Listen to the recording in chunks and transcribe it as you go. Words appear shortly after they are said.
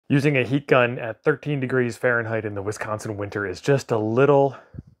Using a heat gun at 13 degrees Fahrenheit in the Wisconsin winter is just a little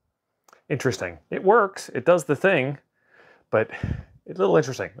interesting. It works, it does the thing, but it's a little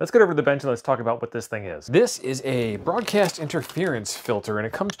interesting. Let's get over to the bench and let's talk about what this thing is. This is a broadcast interference filter, and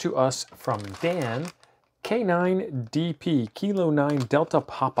it comes to us from Dan, K9DP, Kilo 9 Delta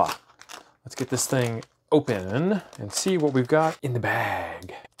Papa. Let's get this thing open and see what we've got in the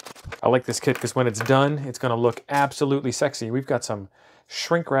bag. I like this kit because when it's done, it's gonna look absolutely sexy. We've got some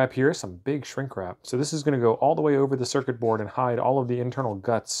shrink wrap here, some big shrink wrap. So this is gonna go all the way over the circuit board and hide all of the internal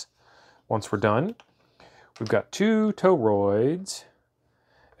guts once we're done. We've got 2 toroids,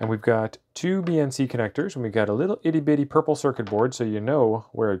 and we've got 2 BNC connectors, and we've got a little itty bitty purple circuit board so you know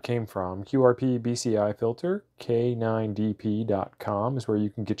where it came from. QRP BCI filter, K9DP.com is where you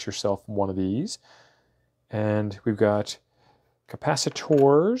can get yourself one of these. And we've got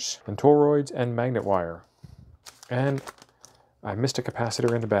capacitors and toroids and magnet wire. And I missed a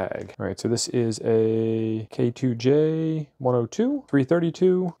capacitor in the bag. All right, so this is a K2J 102,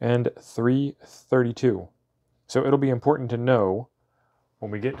 332, and 332. So it'll be important to know when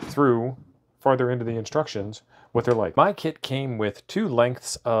we get through farther into the instructions what they're like. My kit came with 2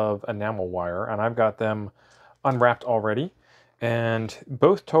 lengths of enamel wire, and I've got them unwrapped already. And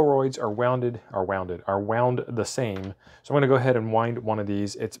both toroids are wound the same. So I'm going to go ahead and wind one of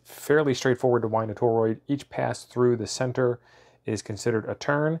these. It's fairly straightforward to wind a toroid. Each pass through the center is considered a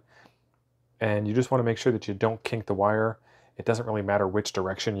turn, and you just want to make sure that you don't kink the wire. It doesn't really matter which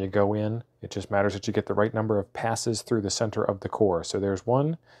direction you go in. It just matters that you get the right number of passes through the center of the core. So there's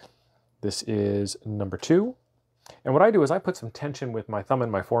 1. This is number 2. And what I do is I put some tension with my thumb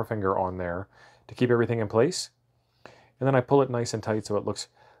and my forefinger on there to keep everything in place. And then I pull it nice and tight so it looks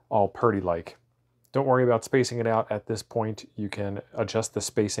all purdy-like. Don't worry about spacing it out at this point. You can adjust the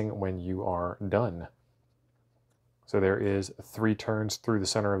spacing when you are done. So there is 3 turns through the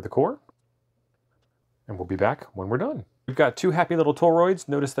center of the core. And we'll be back when we're done. We've got 2 happy little toroids.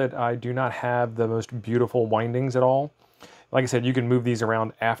 Notice that I do not have the most beautiful windings at all. Like I said, you can move these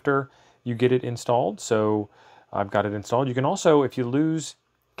around after you get it installed. So I've got it installed. You can also, if you lose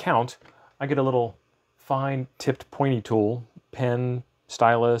count, I get a little fine tipped pointy tool, pen,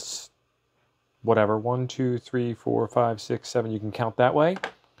 stylus, whatever, 1, 2, 3, 4, 5, 6, 7, you can count that way.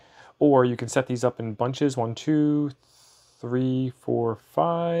 Or you can set these up in bunches, 1, 2, 3, 4,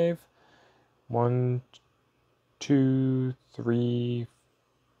 5, 1, 2, 3,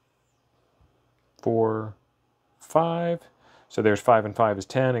 4, 5. So there's 5 and 5 is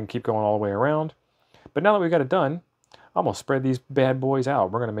 10, and keep going all the way around. But now that we've got it done, I'm gonna spread these bad boys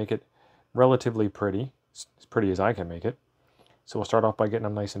out. We're gonna make it relatively pretty, as pretty as I can make it. So we'll start off by getting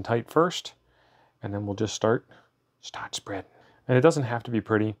them nice and tight first, and then we'll just start spreading. And it doesn't have to be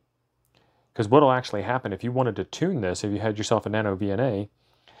pretty, because what'll actually happen if you wanted to tune this, if you had yourself a nano VNA,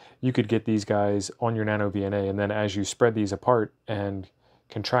 you could get these guys on your nano VNA, and then as you spread these apart and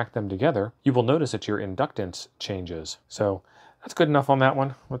contract them together, you will notice that your inductance changes. So that's good enough on that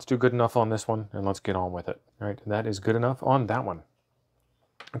one. Let's do good enough on this one, and let's get on with it. All right, that is good enough on that one.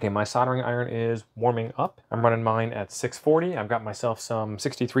 Okay, my soldering iron is warming up. I'm running mine at 640. I've got myself some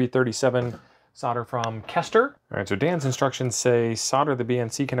 6337 solder from Kester. All right, so Dan's instructions say solder the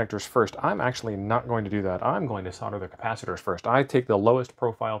BNC connectors first. I'm actually not going to do that. I'm going to solder the capacitors first. I take the lowest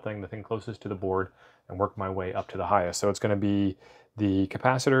profile thing, the thing closest to the board, and work my way up to the highest. So it's going to be the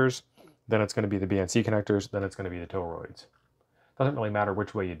capacitors, then it's going to be the BNC connectors, then it's going to be the toroids. Doesn't really matter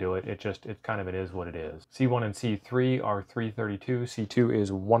which way you do it. It kind of is what it is. C1 and C3 are 332. C2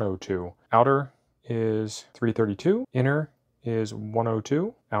 is 102. Outer is 332. Inner is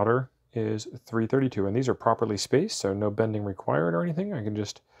 102. Outer is 332. And these are properly spaced, so no bending required or anything. I can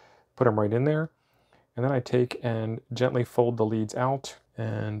just put them right in there. And then I take and gently fold the leads out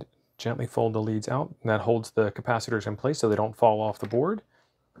and gently fold the leads out. And that holds the capacitors in place so they don't fall off the board.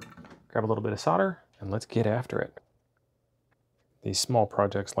 Grab a little bit of solder and let's get after it. These small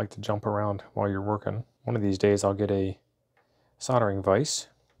projects like to jump around while you're working. One of these days I'll get a soldering vise.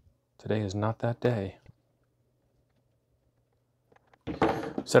 Today is not that day.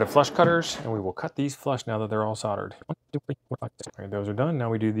 Set of flush cutters, and we will cut these flush now that they're all soldered. 1, 2, 3, 4, 5, 6. All right, those are done. Now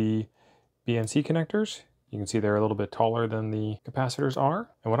we do the BNC connectors. You can see they're a little bit taller than the capacitors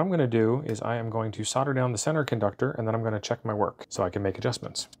are. And what I'm going to do is I am going to solder down the center conductor, and then I'm going to check my work so I can make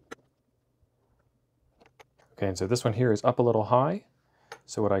adjustments. Okay, and so this one here is up a little high.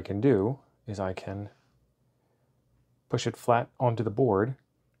 So what I can do is I can push it flat onto the board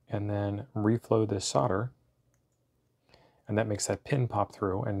and then reflow this solder. And that makes that pin pop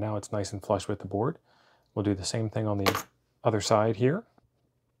through, and now it's nice and flush with the board. We'll do the same thing on the other side here.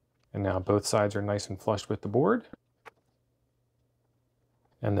 And now both sides are nice and flushed with the board.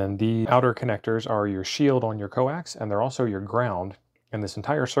 And then the outer connectors are your shield on your coax, and they're also your ground. And this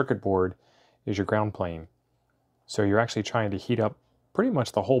entire circuit board is your ground plane. So you're actually trying to heat up pretty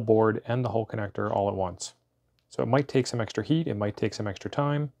much the whole board and the whole connector all at once. So it might take some extra heat, it might take some extra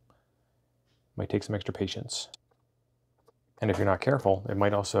time, it might take some extra patience. And if you're not careful, it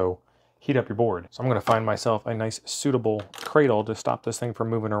might also heat up your board. So I'm going to find myself a nice suitable cradle to stop this thing from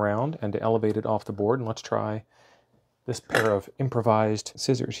moving around and to elevate it off the board. And let's try this pair of improvised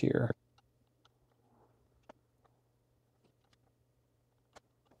scissors here.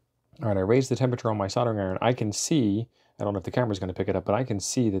 All right, I raised the temperature on my soldering iron. I can see, I don't know if the camera's going to pick it up, but I can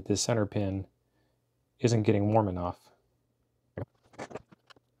see that this center pin isn't getting warm enough.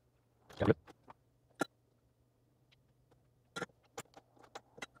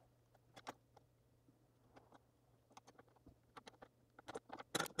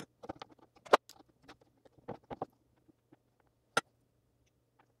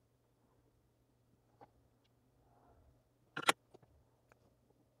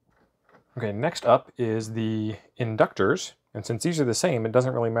 Okay, next up is the inductors. And since these are the same, it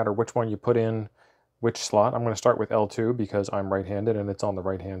doesn't really matter which one you put in which slot. I'm going to start with L2 because I'm right-handed and it's on the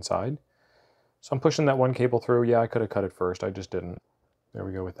right-hand side. So I'm pushing that one cable through. Yeah, I could have cut it first. I just didn't. There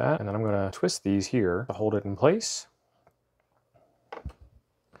we go with that. And then I'm going to twist these here to hold it in place.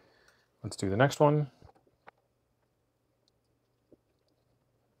 Let's do the next one.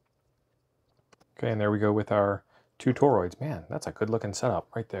 Okay, and there we go with our two toroids. Man, that's a good looking setup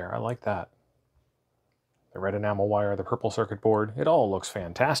right there. I like that. The red enamel wire, the purple circuit board, it all looks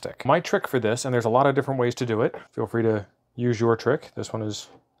fantastic. My trick for this, and there's a lot of different ways to do it. Feel free to use your trick. This one is,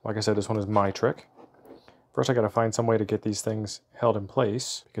 like I said, this one is my trick. First I gotta find some way to get these things held in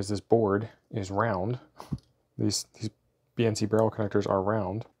place because this board is round. These BNC barrel connectors are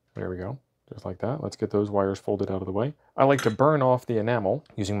round. There we go, just like that. Let's get those wires folded out of the way. I like to burn off the enamel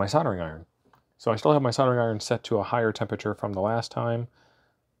using my soldering iron. So I still have my soldering iron set to a higher temperature from the last time.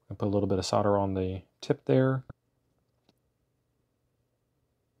 I put a little bit of solder on the tip there.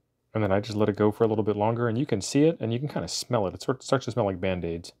 And then I just let it go for a little bit longer, and you can see it and you can kind of smell it. It starts to smell like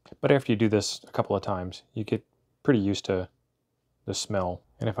Band-Aids. But after you do this a couple of times, you get pretty used to the smell.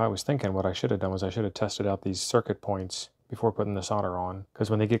 And if I was thinking, what I should have done was I should have tested out these circuit points before putting the solder on.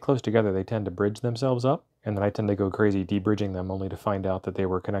 Because when they get close together, they tend to bridge themselves up. And then I tend to go crazy debridging them only to find out that they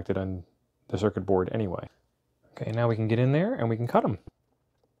were connected on the circuit board anyway. Okay, now we can get in there and we can cut them.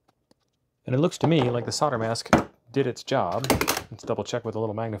 And it looks to me like the solder mask did its job. Let's double check with a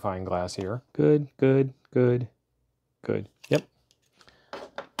little magnifying glass here. Good, good, good, good. Yep.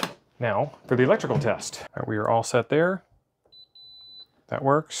 Now for the electrical test. All right, we are all set there. That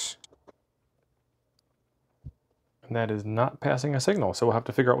works. And that is not passing a signal, so we'll have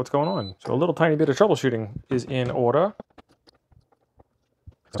to figure out what's going on. So a little tiny bit of troubleshooting is in order.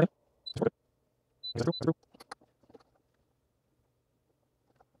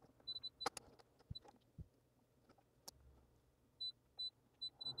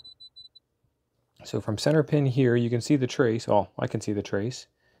 So from center pin here, you can see the trace. Oh, I can see the trace.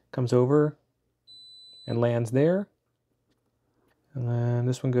 Comes over and lands there. And then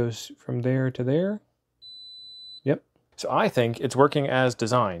this one goes from there to there. Yep. So I think it's working as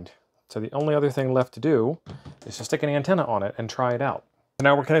designed. So the only other thing left to do is to stick an antenna on it and try it out. So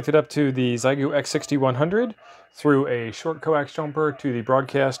now we're connected up to the Xiegu X6100 through a short coax jumper to the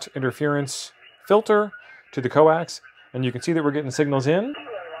broadcast interference filter to the coax. And you can see that we're getting signals in.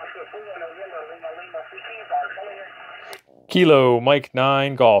 Kilo Mike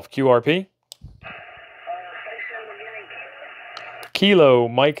 9 Golf QRP. Kilo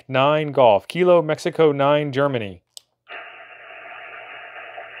Mike 9 Golf. Kilo Mexico 9 Germany.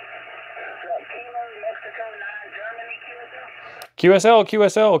 QSL,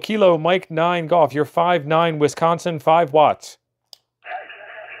 QSL, Kilo Mike 9 Golf. You're 5'9 Wisconsin, 5 watts.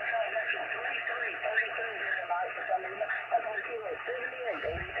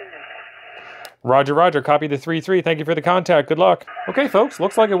 Roger, roger. Copy the 3-3. Thank you for the contact. Good luck. Okay, folks.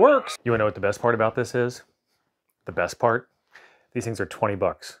 Looks like it works. You want to know what the best part about this is? The best part? These things are 20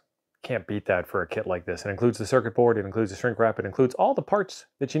 bucks. Can't beat that for a kit like this. It includes the circuit board. It includes the shrink wrap. It includes all the parts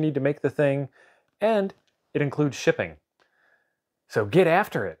that you need to make the thing. And it includes shipping. So get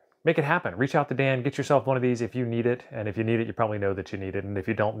after it. Make it happen. Reach out to Dan. Get yourself one of these if you need it. And if you need it, you probably know that you need it. And if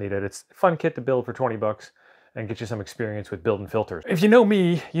you don't need it, it's a fun kit to build for 20 bucks. And get you some experience with building filters. If you know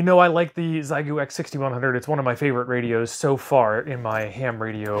me, you know I like the Xiegu X6100. It's one of my favorite radios so far in my ham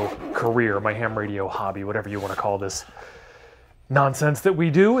radio career, my ham radio hobby, whatever you want to call this nonsense that we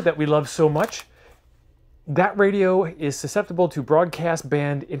do, that we love so much. That radio is susceptible to broadcast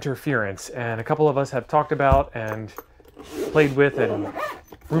band interference, and a couple of us have talked about and played with and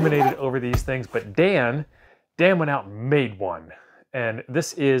ruminated over these things, but Dan went out and made one. And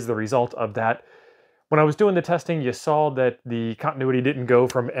this is the result of that. When I was doing the testing, you saw that the continuity didn't go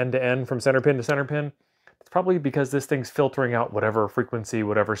from end to end, from center pin to center pin. It's probably because this thing's filtering out whatever frequency,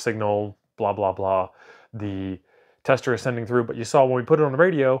 whatever signal, blah, blah, blah, the tester is sending through. But you saw when we put it on the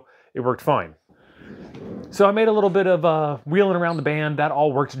radio, it worked fine. So I made a little bit of wheeling around the band. That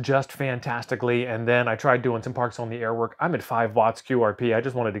all worked just fantastically. And then I tried doing some parks on the air work. I'm at 5 watts QRP. I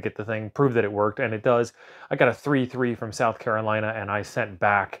just wanted to get the thing, prove that it worked, and it does. I got a 3.3 from South Carolina, and I sent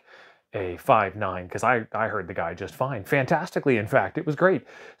back a 5.9 because I heard the guy just fine. Fantastically, in fact. It was great.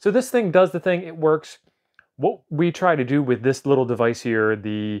 So this thing does the thing. It works. What we try to do with this little device here,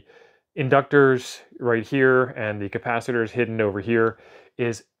 the inductors right here and the capacitors hidden over here,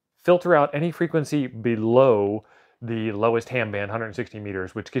 is filter out any frequency below the lowest ham band, 160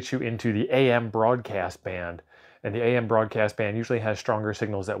 meters, which gets you into the AM broadcast band. And the AM broadcast band usually has stronger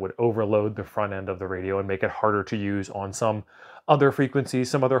signals that would overload the front end of the radio and make it harder to use on some other frequencies,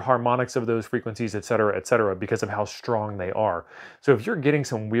 some other harmonics of those frequencies, et cetera, because of how strong they are. So if you're getting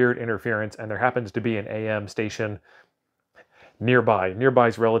some weird interference and there happens to be an AM station nearby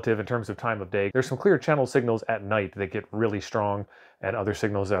is relative in terms of time of day. There's some clear channel signals at night that get really strong and other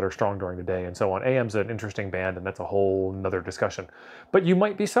signals that are strong during the day and so on. AM's an interesting band, and that's a whole nother discussion. But you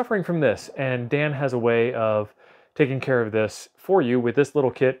might be suffering from this, and Dan has a way of taking care of this for you with this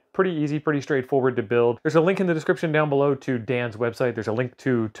little kit. Pretty easy, pretty straightforward to build. There's a link in the description down below to Dan's website. There's a link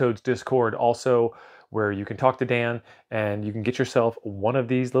to Toad's Discord also, where you can talk to Dan and you can get yourself one of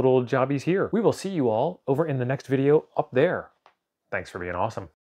these little jobbies here. We will see you all over in the next video up there. Thanks for being awesome.